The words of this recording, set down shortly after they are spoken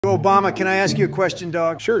Obama, can I ask you a question,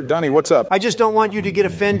 dog? Sure, Donny, what's up? I just don't want you to get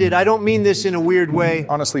offended. I don't mean this in a weird way.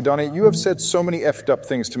 Honestly, Donny, you have said so many effed up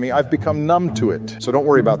things to me, I've become numb to it. So don't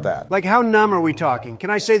worry about that. Like how numb are we talking? Can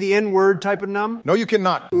I say the N-word type of numb? No, you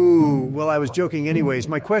cannot. Ooh, well, I was joking anyways.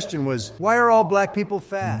 My question was, why are all black people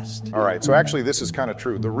fast? All right, so actually this is kind of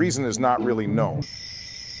true. The reason is not really known.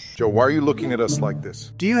 Joe, why are you looking at us like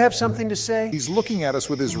this? Do you have something to say? He's looking at us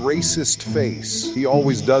with his racist face. He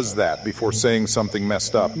always does that before saying something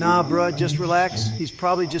messed up. Nah, bruh, just relax. He's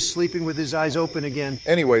probably just sleeping with his eyes open again.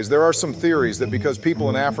 Anyways, there are some theories that because people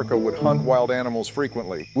in Africa would hunt wild animals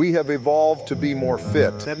frequently, we have evolved to be more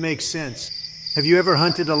fit. That makes sense. Have you ever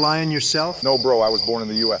hunted a lion yourself? No, bro, I was born in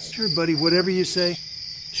the U.S. Sure, buddy, whatever you say.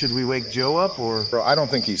 Should we wake Joe up, or...? Bro, I don't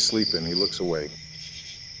think he's sleeping. He looks awake.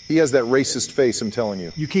 He has that racist face, I'm telling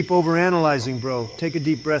you. You keep overanalyzing, bro. Take a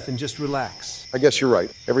deep breath and just relax. I guess you're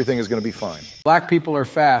right. Everything is going to be fine. Black people are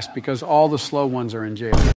fast because all the slow ones are in jail.